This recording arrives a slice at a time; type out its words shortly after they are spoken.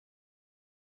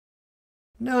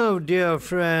Now, dear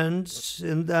friends,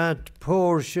 in that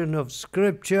portion of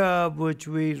Scripture which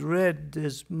we read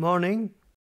this morning,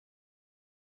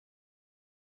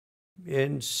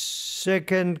 in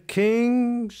 2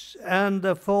 Kings and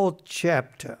the 4th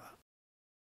chapter.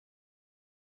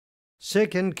 2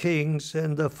 Kings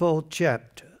and the 4th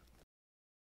chapter.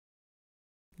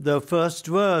 The first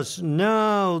verse,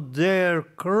 now there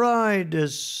cried a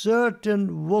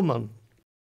certain woman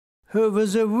who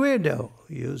was a widow,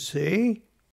 you see,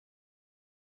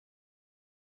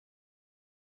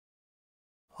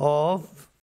 of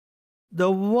the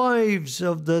wives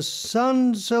of the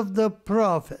sons of the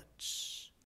prophets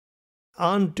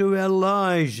unto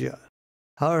Elijah,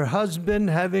 her husband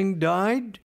having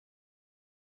died.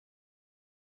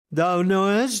 Thou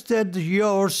knowest that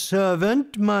your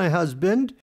servant, my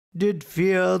husband, did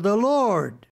fear the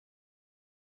Lord,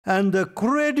 and the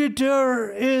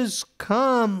creditor is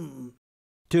come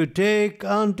to take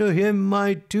unto him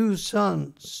my 2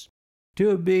 sons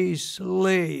to be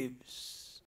slaves.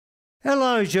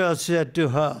 Elijah said to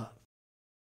her,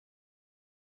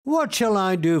 what shall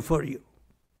I do for you?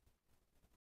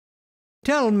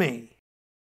 Tell me,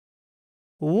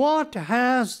 what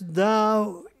hast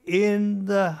thou in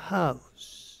the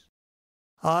house?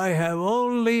 I have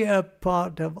only a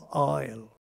pot of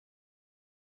oil.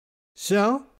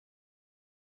 So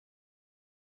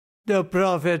the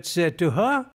prophet said to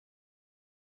her,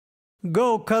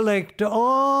 go collect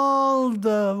all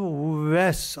the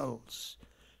vessels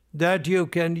that you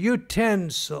can,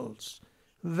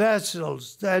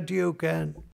 vessels that you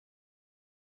can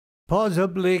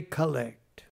possibly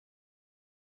collect.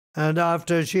 And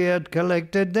after she had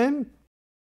collected them,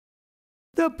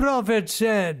 the prophet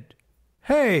said,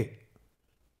 hey,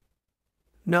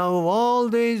 now all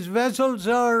these vessels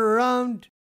are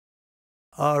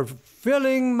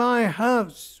filling my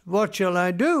house. What shall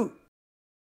I do?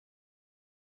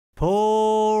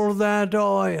 Pour that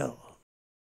oil.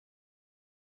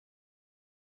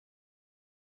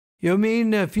 You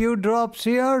mean a few drops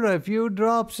here, a few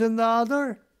drops in the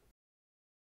other?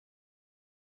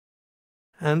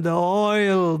 And the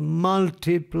oil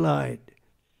multiplied.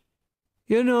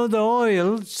 You know, the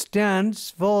oil stands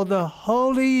for the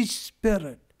Holy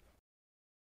Spirit.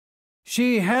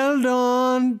 She held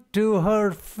on to her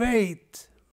faith.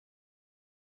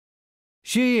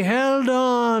 She held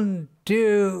on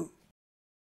to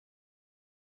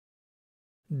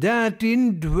that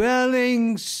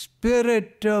indwelling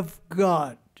Spirit of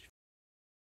God.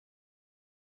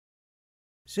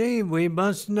 See, we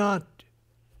must not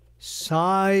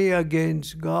sigh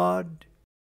against God.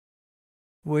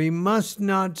 We must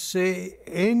not say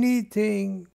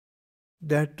anything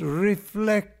that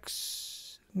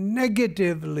reflects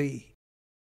negatively.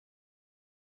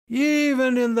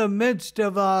 Even in the midst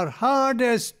of our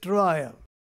hardest trial,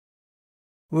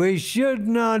 we should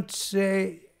not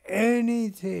say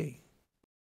anything.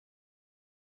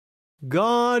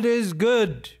 God is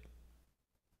good.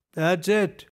 That's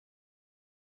it.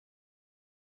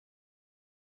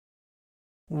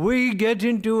 We get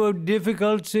into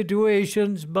difficult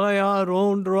situations by our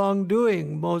own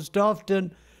wrongdoing. Most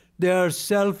often, they are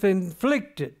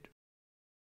self-inflicted.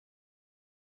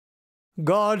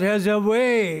 God has a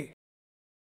way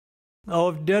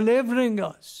of delivering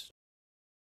us.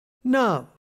 Now,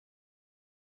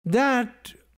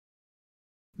 that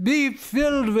be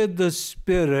filled with the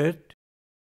Spirit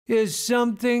is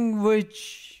something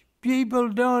which people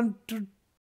don't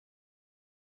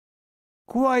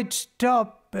quite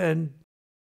stop and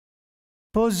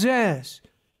possess.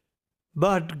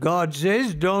 But God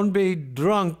says, don't be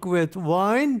drunk with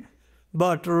wine,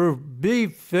 but be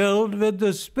filled with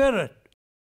the Spirit.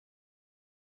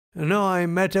 You know, I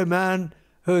met a man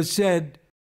who said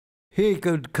he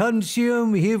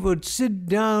would sit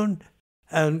down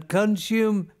and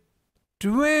consume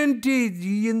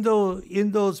 20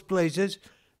 in those places.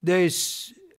 They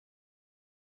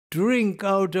drink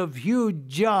out of huge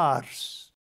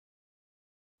jars,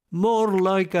 more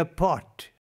like a pot.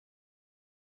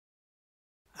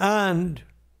 And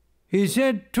he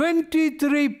said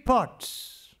 23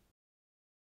 pots.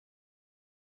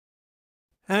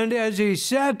 And as he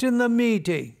sat in the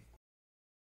meeting,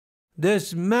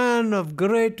 this man of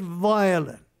great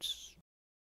violence,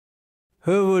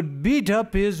 who would beat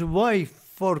up his wife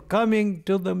for coming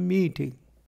to the meeting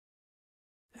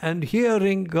and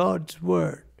hearing God's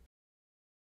word,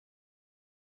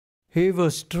 he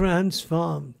was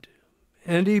transformed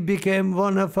and he became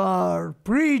one of our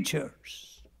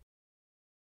preachers.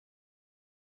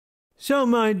 So,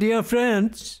 my dear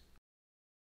friends,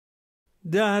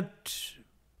 that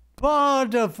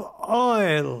pot of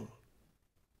oil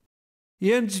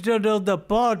instead of the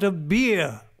pot of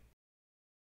beer,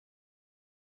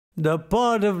 the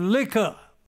pot of liquor.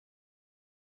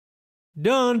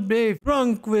 Don't be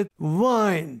drunk with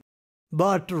wine,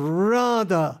 but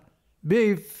rather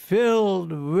be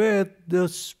filled with the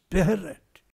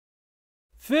Spirit.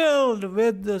 Filled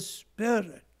with the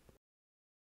Spirit.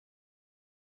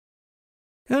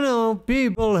 You know,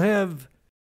 people have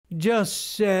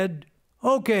just said,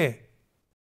 okay,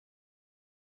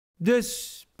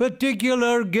 this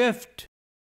particular gift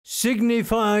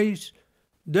signifies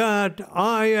that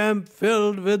I am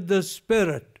filled with the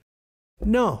Spirit.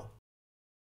 No.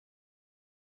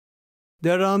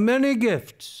 There are many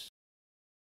gifts.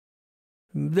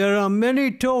 There are many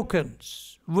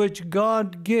tokens which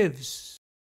God gives.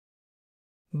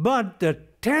 But the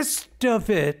test of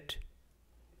it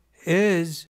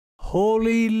is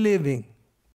holy living.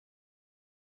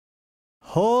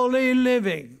 Holy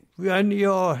living. When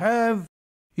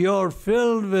you're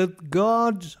filled with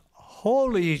God's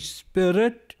Holy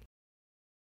Spirit,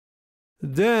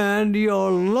 then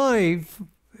your life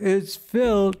is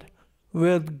filled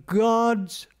with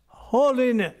God's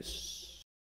holiness.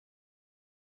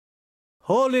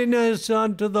 Holiness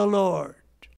unto the Lord.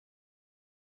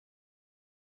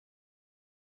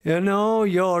 You know,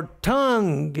 your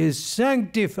tongue is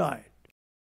sanctified.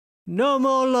 No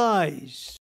more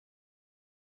lies.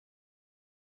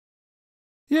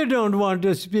 You don't want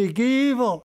to speak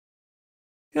evil.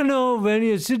 You know, when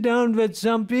you sit down with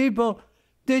some people,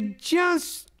 they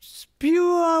just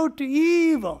spew out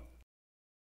evil.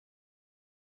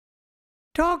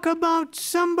 Talk about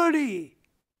somebody.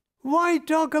 Why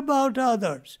talk about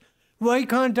others? Why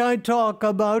can't I talk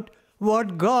about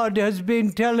what God has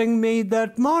been telling me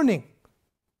that morning?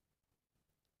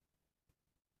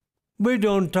 We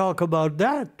don't talk about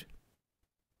that.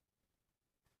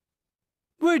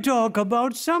 We talk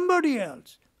about somebody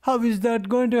else. How is that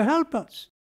going to help us?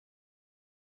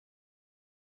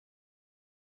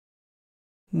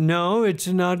 No, it's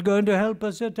not going to help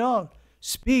us at all.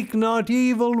 Speak not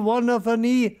evil one of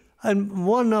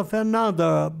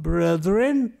another,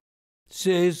 brethren,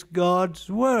 says God's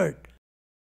word.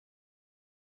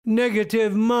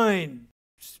 Negative mind,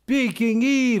 speaking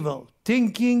evil,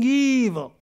 thinking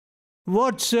evil.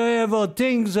 Whatsoever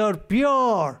things are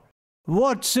pure,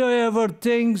 whatsoever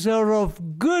things are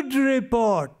of good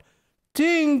report,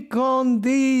 think on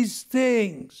these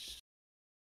things.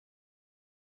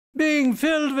 Being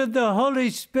filled with the Holy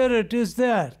Spirit is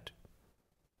that.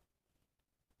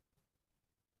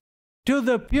 To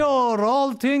the pure,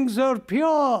 all things are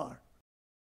pure.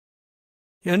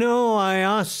 You know, I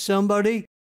asked somebody,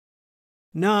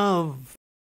 now,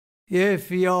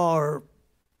 if your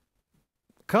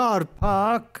car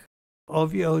park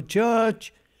of your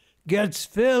church gets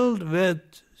filled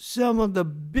with some of the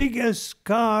biggest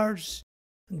cars,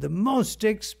 the most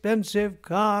expensive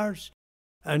cars,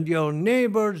 and your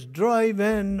neighbors drive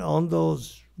in on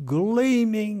those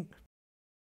gleaming,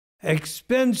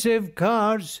 expensive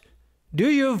cars, do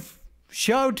you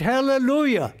shout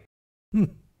hallelujah?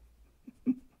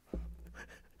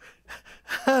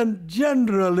 And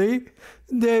generally,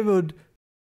 they would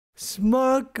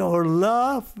smirk or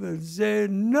laugh and say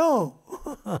no.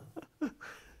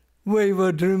 We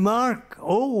would remark,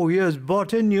 oh, he has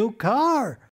bought a new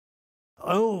car.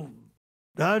 Oh,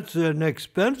 that's an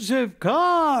expensive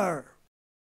car.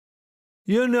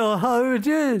 You know how it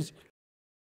is.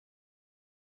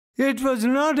 It was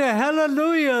not a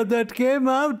hallelujah that came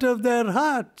out of their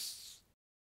hearts.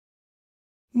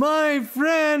 My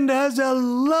friend has a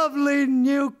lovely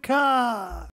new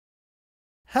car.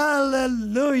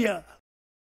 Hallelujah.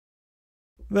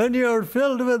 When you're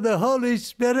filled with the Holy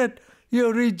Spirit,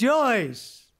 you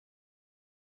rejoice.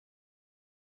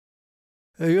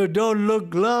 You don't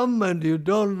look glum and you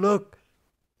don't look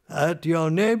at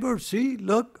your neighbor. See,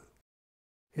 look,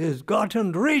 he's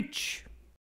gotten rich.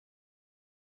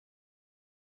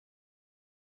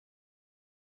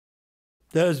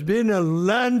 There's been a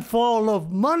landfall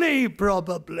of money,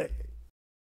 probably.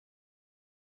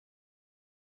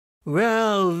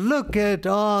 Well, look at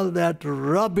all that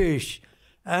rubbish,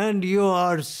 and you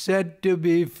are said to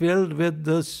be filled with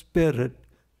the Spirit.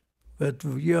 But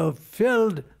you're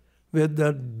filled with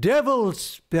the devil's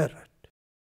spirit.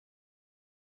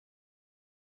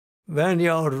 When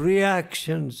your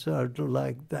reactions are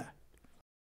like that.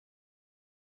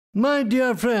 My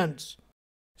dear friends,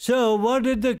 so what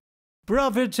did the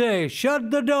prophet say?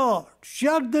 Shut the door,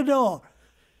 shut the door.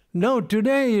 No,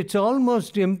 today it's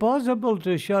almost impossible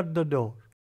to shut the door.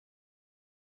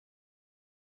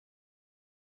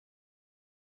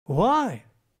 Why?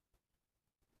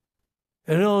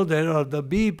 You know, there are the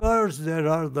beepers, there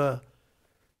are the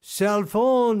cell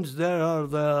phones, there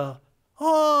are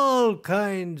all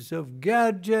kinds of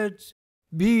gadgets,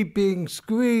 beeping,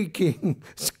 squeaking,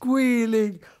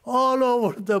 squealing, all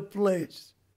over the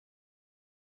place.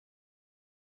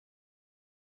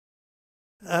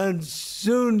 And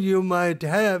soon you might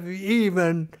have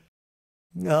even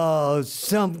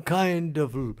some kind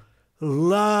of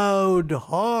loud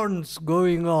horns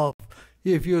going off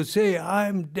if you say,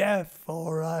 I'm deaf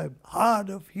or I'm hard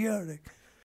of hearing.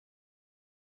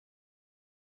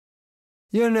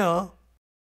 You know,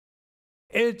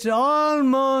 it's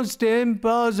almost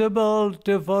impossible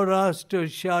for us to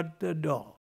shut the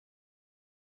door.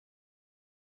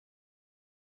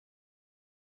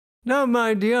 Now,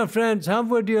 my dear friends, how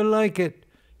would you like it?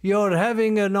 You're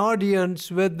having an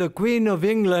audience with the Queen of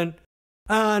England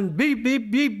and beep,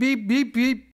 beep, beep, beep, beep,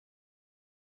 beep.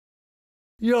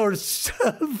 Your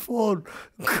cell phone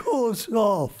goes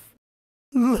off.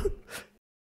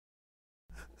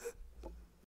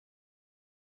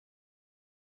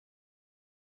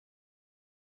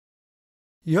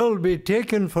 You'll be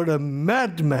taken for a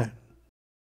madman.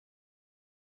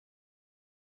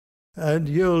 And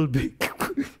you'll be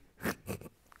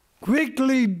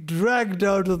quickly dragged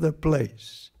out of the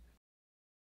place.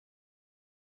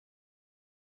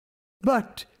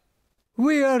 But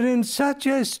we are in such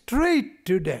a strait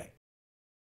today.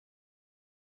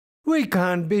 We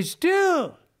can't be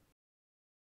still.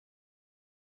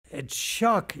 It's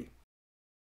shocking.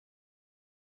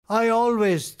 I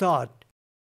always thought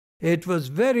it was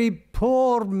very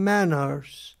poor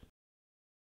manners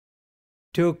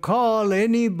to call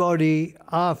anybody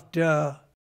after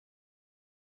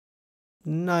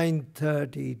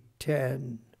 9:30,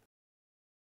 10.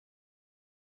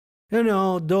 You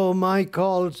know, though my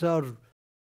calls are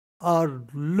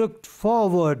looked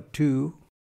forward to,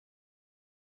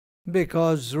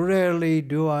 because rarely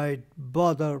do I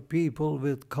bother people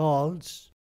with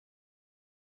calls.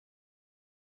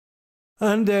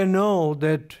 And they know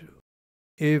that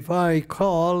if I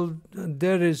call,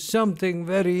 there is something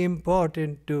very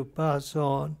important to pass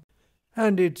on,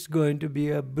 and it's going to be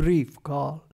a brief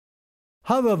call.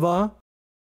 However,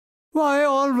 I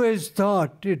always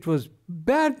thought it was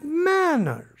bad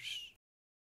manners,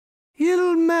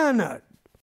 ill-mannered.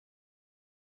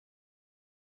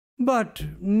 But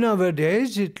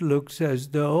nowadays it looks as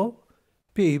though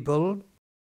people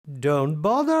don't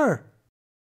bother.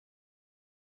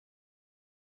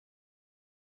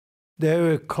 They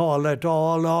will call at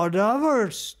all odd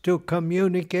hours to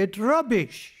communicate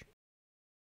rubbish.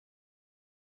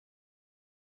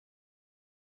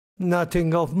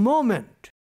 Nothing of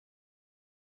moment.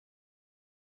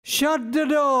 Shut the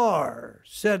door,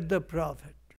 said the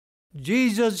prophet.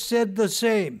 Jesus said the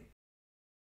same.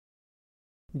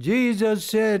 Jesus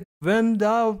said, when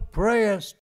thou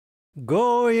prayest,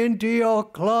 go into your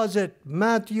closet,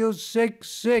 Matthew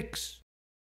 6:6.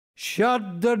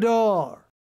 Shut the door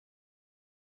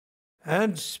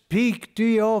and speak to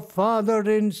your Father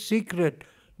in secret.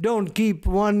 Don't keep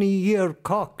one ear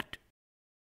cocked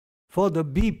for the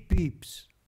beep beeps.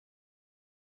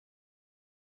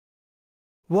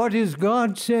 What is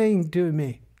God saying to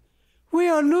me? We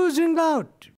are losing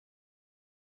out.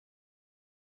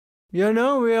 You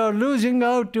know, we are losing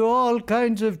out to all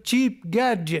kinds of cheap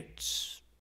gadgets.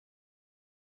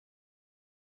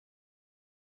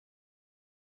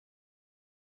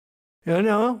 You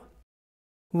know,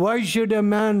 why should a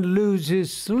man lose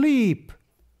his sleep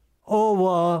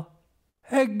over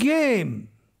a game?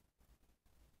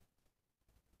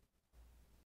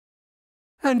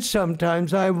 And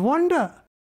sometimes I wonder,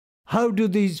 how do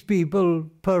these people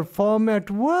perform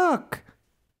at work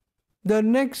the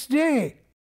next day?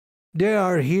 They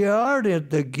are here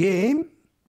at the game,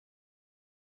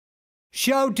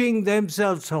 shouting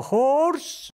themselves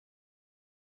hoarse,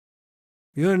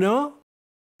 you know,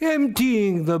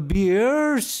 emptying the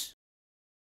beer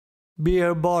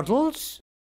bottles.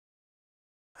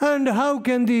 And how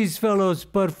can these fellows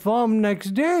perform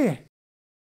next day?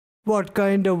 What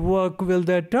kind of work will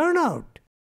they turn out?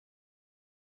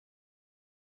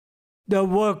 The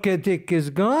work ethic is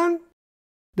gone.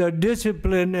 The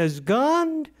discipline is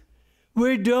gone.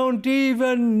 We don't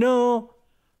even know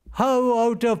how,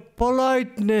 out of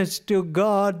politeness to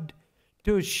God,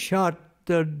 to shut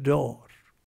the door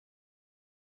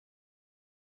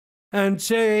and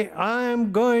say, I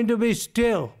am going to be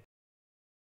still.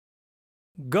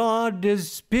 God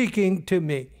is speaking to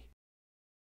me.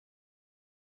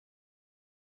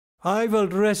 I will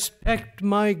respect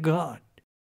my God.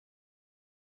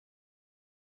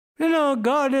 You know,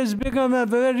 God has become a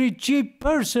very cheap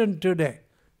person today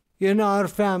in our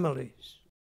families.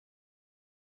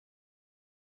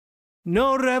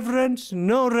 no reverence,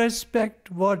 no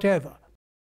respect, whatever.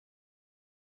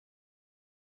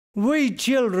 We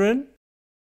children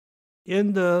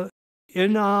in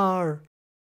our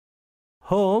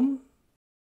home,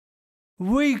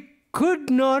 we could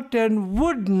not and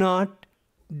would not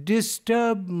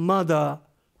disturb mother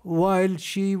while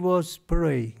she was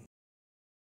praying.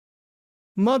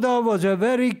 Mother was a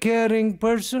very caring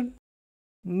person,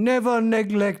 never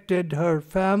neglected her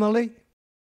family,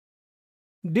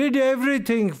 did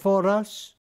everything for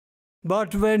us,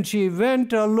 but when she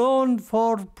went alone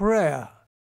for prayer,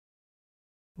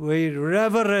 we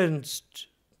reverenced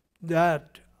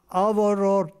that hour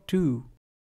or two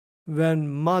when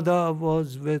mother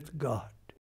was with God.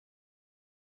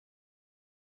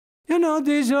 You know,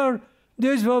 these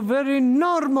were very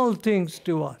normal things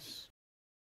to us.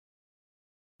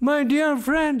 My dear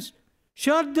friends,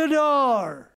 shut the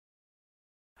door.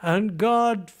 And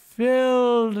God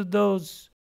filled those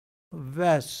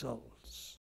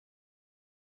vessels.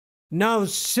 Now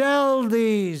sell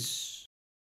these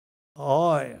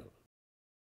oil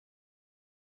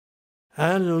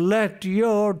and let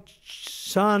your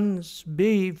sons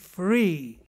be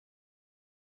free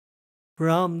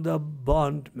from the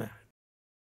bondman.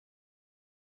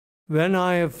 When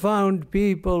I have found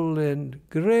people in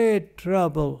great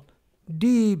trouble,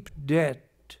 deep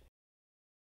debt,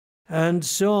 and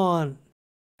so on,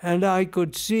 and I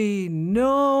could see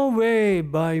no way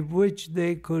by which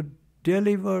they could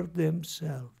deliver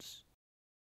themselves,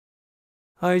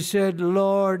 I said,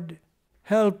 Lord,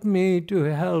 help me to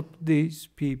help these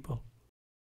people.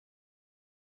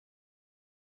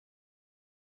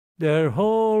 Their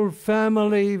whole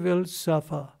family will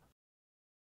suffer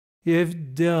if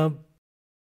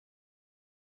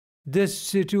this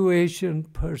situation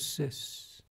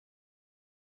persists.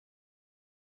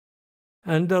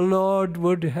 And the Lord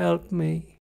would help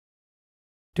me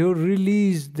to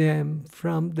release them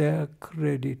from their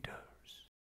creditors.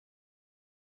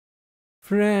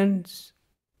 Friends,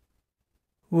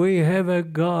 we have a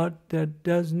God that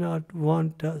does not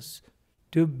want us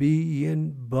to be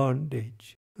in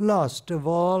bondage. Last of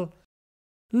all,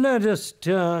 let us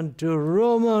turn to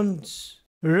Romans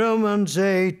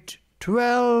 8,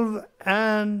 12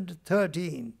 and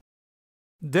 13.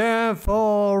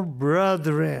 Therefore,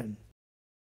 brethren,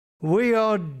 we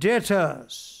are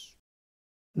debtors,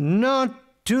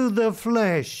 not to the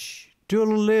flesh, to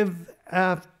live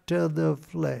after the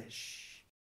flesh.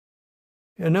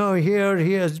 You know, here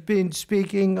he has been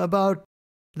speaking about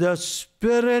the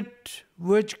Spirit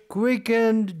which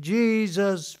quickened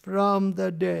Jesus from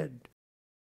the dead.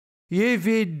 If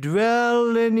he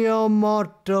dwell in your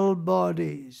mortal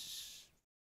bodies,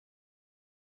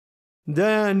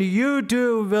 then you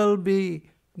too will be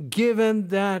given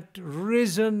that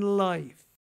risen life.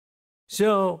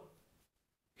 So,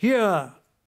 here,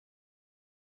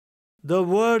 the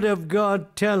Word of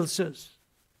God tells us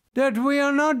that we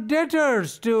are not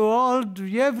debtors to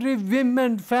every whim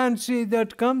and fancy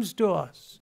that comes to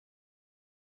us.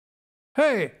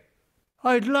 Hey,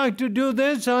 I'd like to do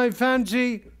this, I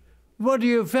fancy. What do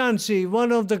you fancy?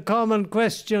 One of the common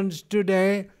questions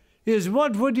today is,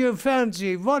 what would you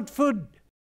fancy? What food?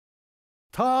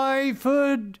 Thai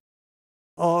food?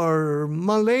 Or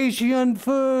Malaysian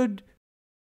food?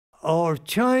 Or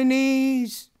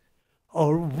Chinese?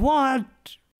 Or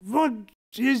what? What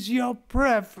is your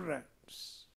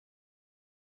preference?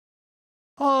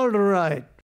 All right.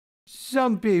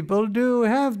 Some people do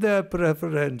have their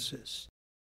preferences.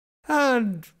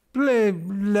 And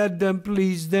let them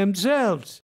please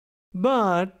themselves.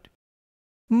 But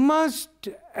must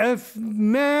a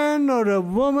man or a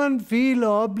woman feel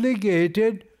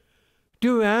obligated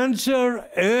to answer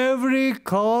every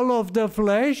call of the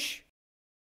flesh?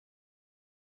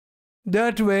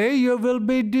 That way you will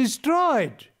be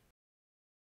destroyed.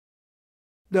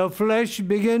 The flesh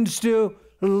begins to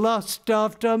lust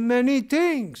after many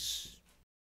things.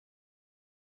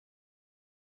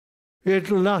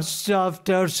 It lusts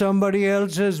after somebody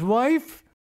else's wife,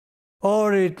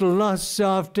 or it lusts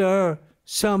after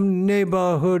some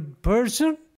neighborhood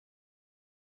person.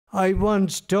 I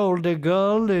once told a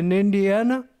girl in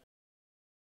Indiana,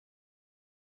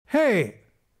 hey,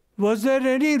 was there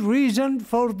any reason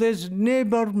for this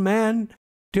neighbor man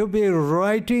to be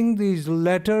writing these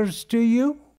letters to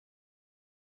you?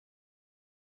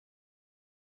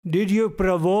 Did you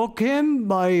provoke him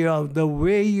by the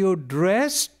way you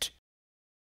dressed?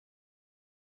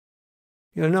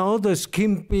 You know, the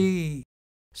skimpy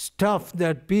stuff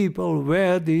that people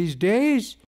wear these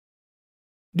days?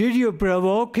 Did you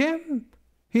provoke him?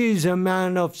 He's a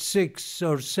man of 6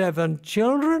 or 7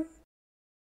 children.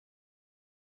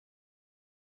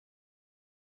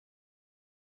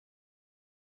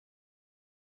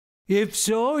 If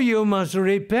so, you must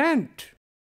repent.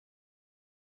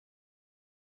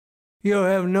 You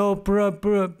have no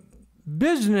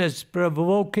business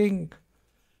provoking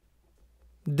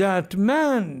that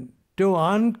man to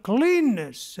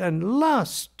uncleanness and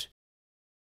lust.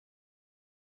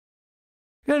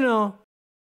 You know,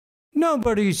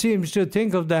 nobody seems to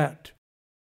think of that.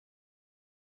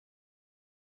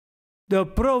 The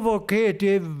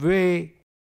provocative way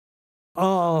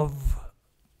of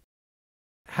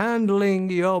handling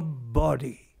your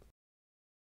body.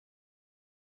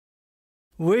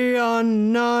 We are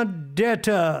not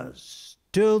debtors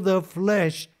to the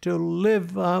flesh to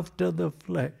live after the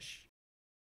flesh.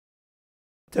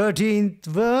 13th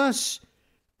verse,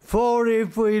 for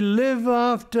if we live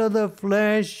after the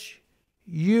flesh,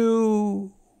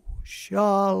 you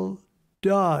shall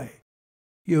die.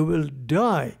 You will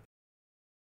die.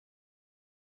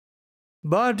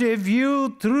 But if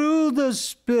you through the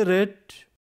Spirit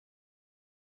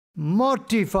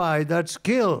mortify, that's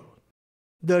kill,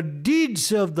 the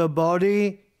deeds of the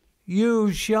body,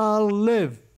 you shall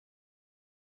live.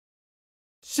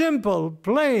 Simple,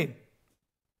 plain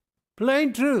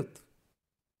truth.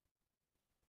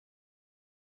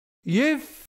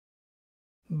 If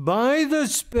by the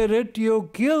Spirit you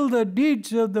kill the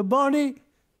deeds of the body,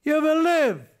 you will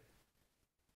live.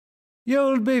 You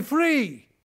will be free.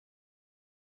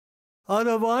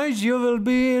 Otherwise, you will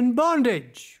be in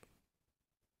bondage.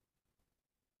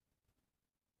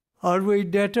 Are we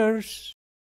debtors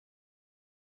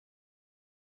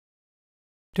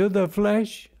to the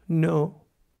flesh? No.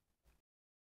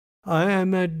 I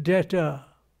am a debtor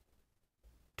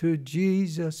to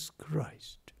Jesus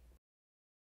Christ.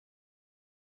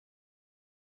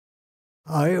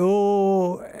 I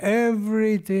owe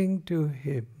everything to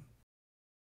Him.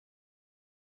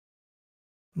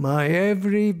 My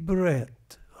every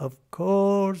breath, of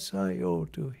course, I owe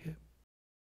to Him.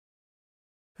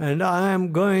 And I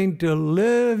am going to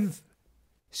live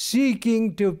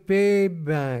seeking to pay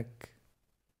back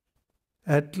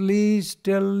at least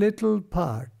a little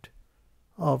part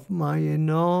of my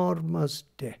enormous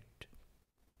debt.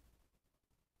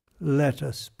 Let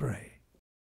us pray.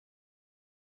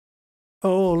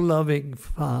 O loving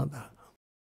Father,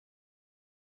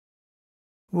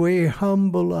 we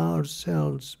humble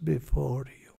ourselves before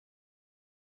you.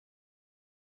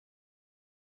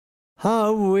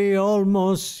 How we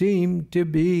almost seem to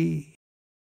be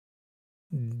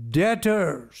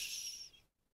debtors,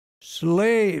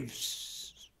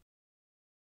 slaves,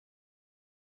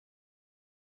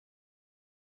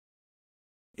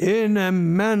 in a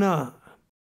manner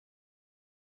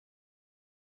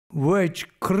which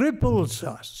cripples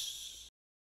us,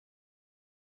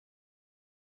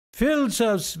 fills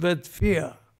us with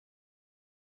fear.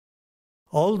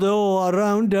 Although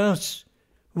around us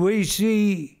we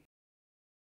see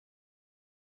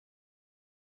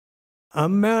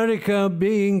America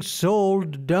being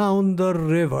sold down the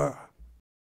river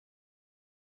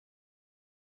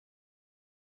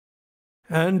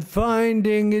and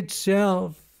finding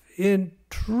itself in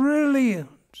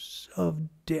trillions of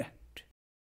debt,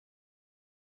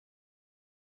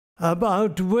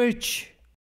 about which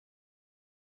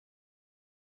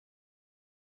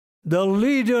the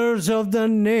leaders of the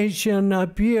nation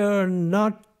appear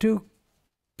not to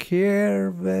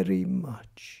care very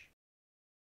much.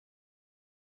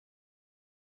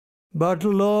 But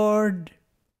Lord,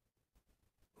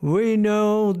 we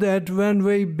know that when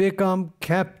we become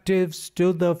captives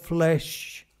to the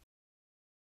flesh,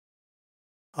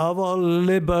 our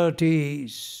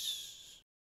liberties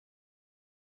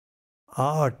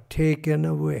are taken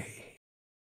away,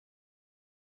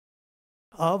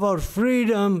 our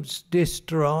freedoms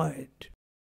destroyed.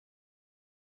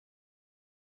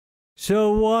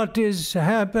 So what is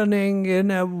happening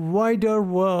in a wider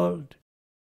world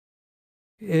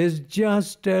is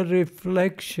just a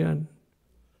reflection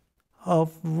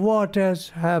of what has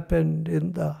happened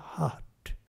in the heart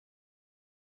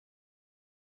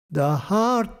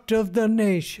of the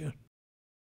nation.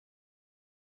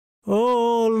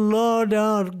 O Lord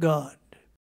our God,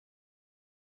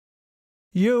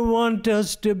 you want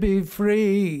us to be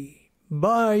free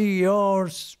by your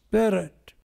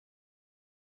Spirit,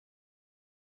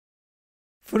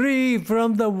 free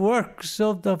from the works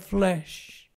of the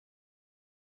flesh,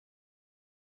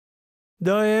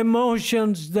 the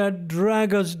emotions that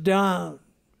drag us down,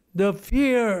 the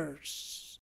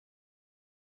fears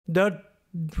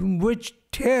which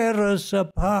tear us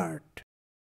apart.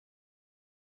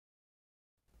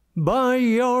 By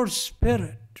your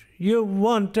Spirit, you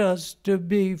want us to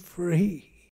be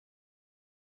free.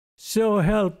 So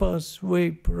help us, we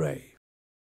pray.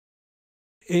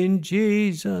 In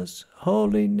Jesus'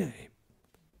 holy name.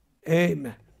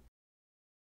 Amen.